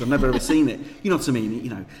fired, because I've never ever seen it. You know what I mean? You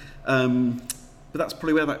know, but that's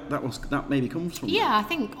probably where that maybe comes from. Yeah, I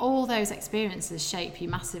think all those experiences shape you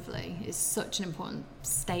massively. It's such an important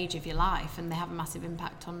stage of your life, and they have a massive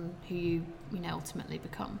impact on who you ultimately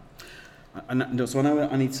become. So I know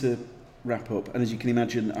I need to wrap up, and as you can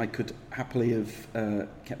imagine, I could happily have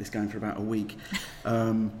kept this going for about a week.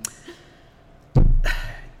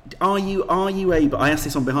 Are you able, I ask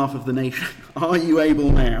this on behalf of the nation, are you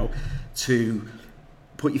able now to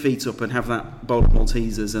put your feet up and have that bowl of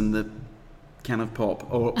Maltesers and the can of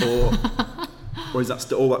pop, or is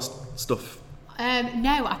that all that stuff?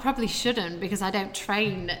 No, I probably shouldn't, because I don't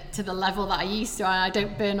train to the level that I used to, and I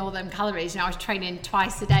don't burn all them calories. You know, I was training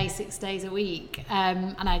twice a day, 6 days a week,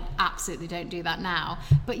 and I absolutely don't do that now.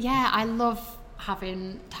 But yeah, I love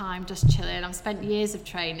having time just chilling. I've spent years of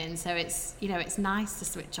training, so it's, you know, it's nice to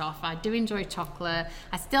switch off. I do enjoy chocolate.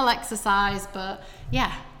 I still exercise, but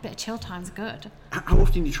yeah, a bit of chill time's good. How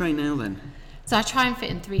often do you train now then? So I try and fit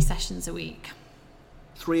in 3 sessions a week.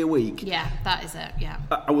 3 a week? Yeah, that is it, yeah.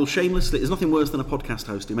 I will shamelessly, there's nothing worse than a podcast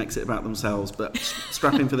host who makes it about themselves, but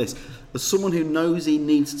strap in for this. As someone who knows he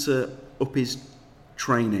needs to up his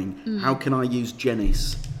training, how can I use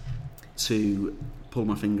Jennis to pull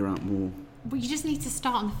my finger out more? Well, you just need to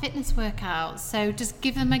start on the fitness workouts. So just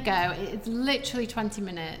give them a go. It's literally 20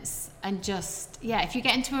 minutes, and just, if you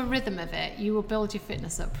get into a rhythm of it, you will build your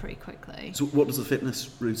fitness up pretty quickly. So what does the fitness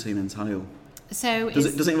routine entail? So does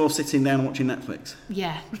it involve sitting down and watching Netflix?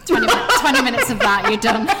 Yeah, 20 minutes of that, you're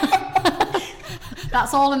done.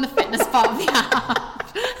 That's all in the fitness part of the app.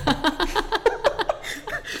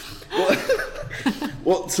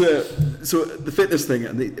 So the fitness thing,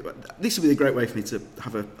 and this would be a great way for me to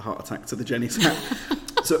have a heart attack to the Jennis hat.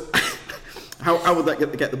 So how would that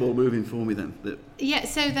get the ball moving for me then? Yeah,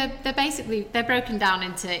 so they're broken down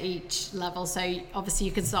into each level. So obviously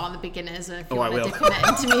you can start on the beginners, or if you want to dip in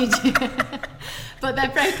at intermediate. But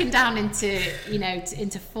they're broken down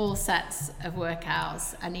into 4 sets of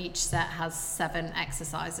workouts, and each set has 7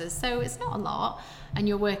 exercises. So it's not a lot, and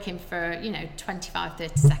you're working for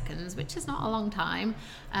 25-30 seconds, which is not a long time.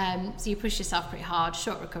 So you push yourself pretty hard,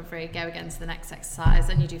 short recovery, go again to the next exercise,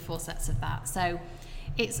 and you do 4 sets of that. So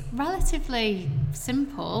it's relatively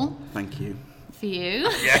simple. Thank you. For you.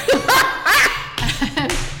 Yeah.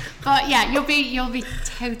 But yeah, you'll be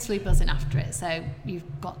totally buzzing after it. So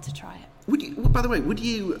you've got to try it. By the way, would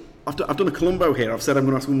you I've done a Columbo here. I've said I'm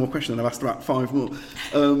going to ask one more question, and I've asked about 5 more.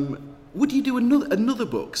 Would you do another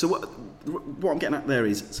book? So what I'm getting at there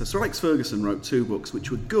is, so Sir Alex Ferguson wrote 2 books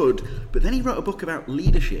which were good, but then he wrote a book about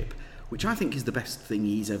leadership, which I think is the best thing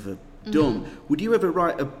he's ever done. Would you ever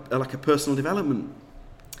write a personal development?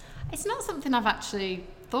 It's not something I've actually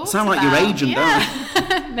thought Sound about. Like your agent,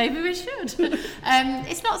 don't you? Maybe we should.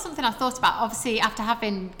 It's not something I've thought about. Obviously, after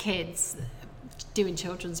having kids, doing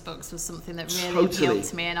children's books was something that really appealed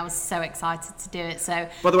to me, and I was so excited to do it. So,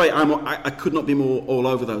 by the way, I could not be more all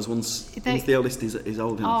over those once the eldest is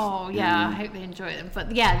old enough. Oh yeah, I hope they enjoy them.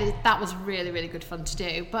 But yeah, that was really, really good fun to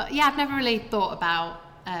do. But yeah, I've never really thought about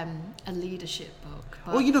a leadership book.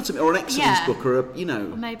 But, or or an excellence book, or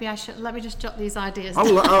Or maybe I should. Let me just jot these ideas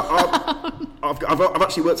down. I've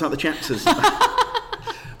actually worked out the chapters.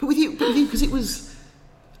 but with you, because it was,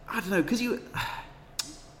 I don't know, because you.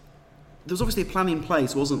 There was obviously a plan in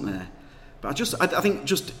place, wasn't there? But I think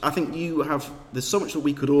you have. There's so much that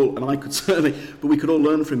we could all, and I could certainly, but we could all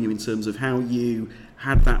learn from you in terms of how you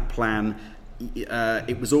had that plan.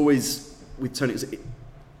 It was always with Tony.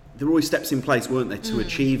 There were always steps in place, weren't there, to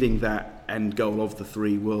achieving that end goal of the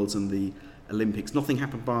 3 worlds and the Olympics. Nothing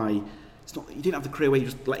happened by. It's not. You didn't have the career where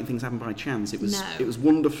you're just letting things happen by chance. It was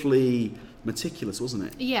wonderfully meticulous, wasn't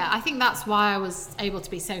it? Yeah, I think that's why I was able to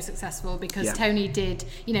be so successful, because Tony did,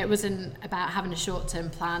 it wasn't about having a short-term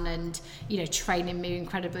plan and, training me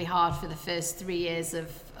incredibly hard for the first 3 years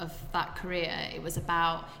of that career. It was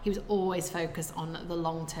about, he was always focused on the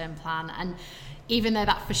long-term plan. And even though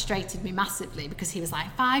that frustrated me massively, because he was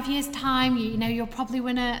like, 5 years time, you'll probably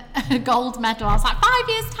win a gold medal. I was like, 5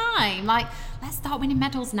 years time? Like, let's start winning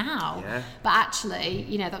medals now. Yeah. But actually,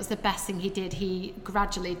 that was the best thing he did. He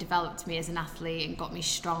gradually developed me as an athlete and got me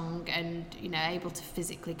strong and, able to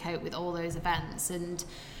physically cope with all those events. And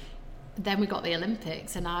then we got the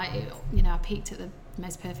Olympics, and I peaked at the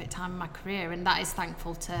most perfect time in my career. And that is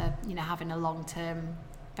thankful to, having a long-term,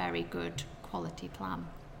 very good quality plan.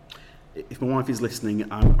 If my wife is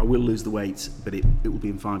listening, I will lose the weight, but it will be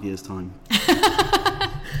in 5 years' time.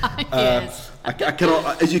 5 years. I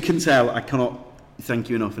cannot, as you can tell, I cannot thank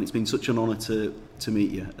you enough, and it's been such an honour to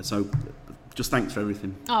meet you. So, just thanks for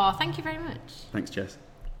everything. Oh, thank you very much. Thanks, Jess.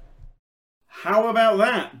 How about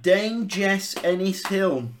that, Dame Jess Ennis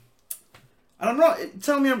Hill? And I'm right.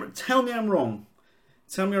 Tell me I'm wrong.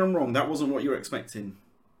 Tell me I'm wrong. That wasn't what you were expecting.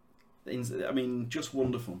 I mean, just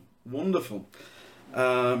wonderful, wonderful.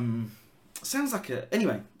 Sounds like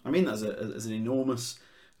anyway, I mean that as an enormous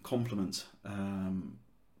compliment.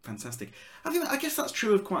 Fantastic. I guess that's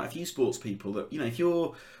true of quite a few sports people, that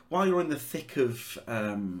while you're in the thick of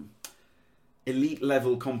elite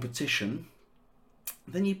level competition,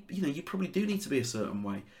 then you probably do need to be a certain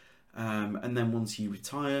way, and then once you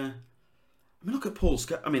retire, I mean, look at Paul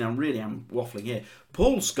Scholes. I mean, I'm waffling here.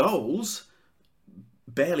 Paul Scholes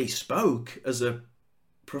barely spoke as a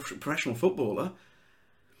professional footballer.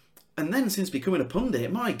 And then, since becoming a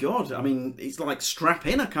pundit, my God, I mean, it's like strap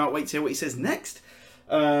in. I can't wait to hear what he says next.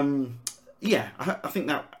 I think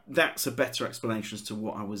that's a better explanation as to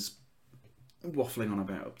what I was waffling on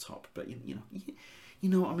about up top. But you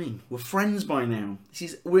know what I mean. We're friends by now.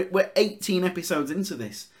 We're 18 episodes into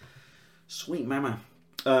this. Sweet mama.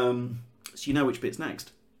 So you know which bit's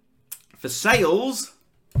next. For sales.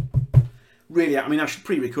 Really, I mean, I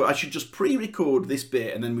should just pre-record this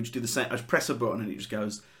bit, and then we just do the same. I just press a button and it just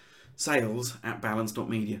goes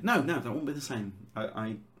sales@balance.media. No, that won't be the same.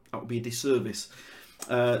 That would be a disservice.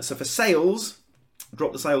 So for sales,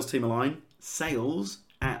 drop the sales team a line,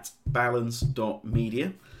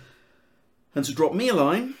 sales@balance.media. And to drop me a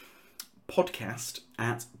line,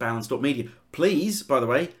 podcast@balance.media. Please, by the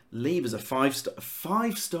way, leave us a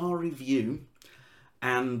 5-star review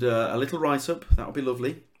and a little write-up. That would be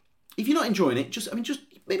lovely. If you're not enjoying it,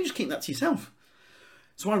 maybe keep that to yourself.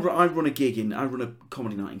 So I run a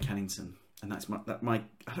comedy night in Kennington, and that's my.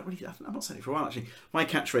 I've not said it for a while actually. My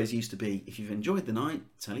catchphrase used to be, "If you've enjoyed the night,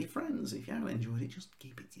 tell your friends. If you haven't enjoyed it, just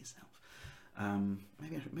keep it to yourself."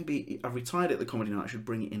 Maybe I've retired at the comedy night. I should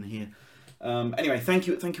bring it in here. Anyway, thank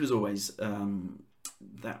you as always.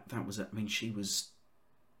 That was it. I mean, she was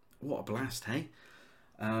what a blast, hey.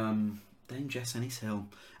 Dame Jess Ennis Hill.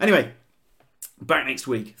 Anyway. Back next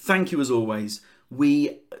week. Thank you as always.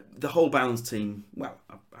 The whole Balance team, well,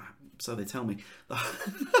 so they tell me,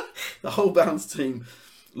 the whole Balance team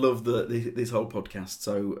love this whole podcast.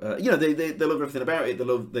 So, they love everything about it.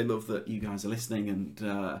 They love that you guys are listening. And,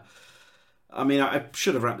 I mean, I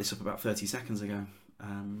should have wrapped this up about 30 seconds ago.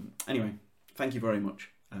 Anyway, thank you very much.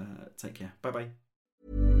 Take care. Bye-bye.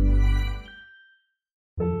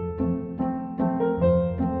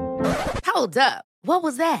 Hold up. What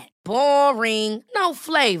was that? Boring. No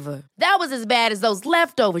flavor. That was as bad as those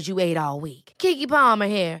leftovers you ate all week. Keke Palmer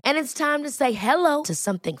here, and it's time to say hello to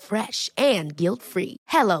something fresh and guilt-free.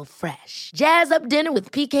 Hello Fresh. Jazz up dinner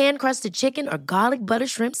with pecan-crusted chicken or garlic butter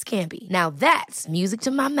shrimp scampi. Now that's music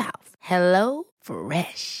to my mouth. Hello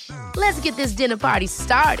Fresh. Let's get this dinner party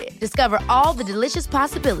started. Discover all the delicious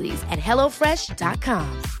possibilities at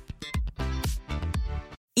hellofresh.com.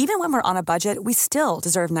 Even when we're on a budget, we still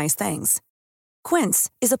deserve nice things. Quince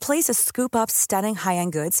is a place to scoop up stunning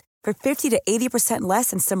high-end goods for 50 to 80% less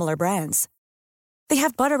than similar brands. They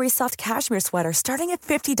have buttery soft cashmere sweaters starting at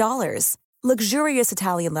 $50, luxurious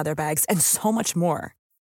Italian leather bags, and so much more.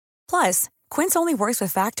 Plus, Quince only works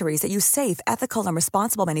with factories that use safe, ethical, and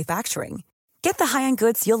responsible manufacturing. Get the high-end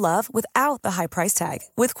goods you'll love without the high price tag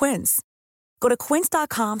with Quince. Go to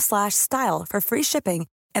quince.com/style for free shipping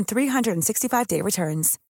and 365-day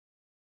returns.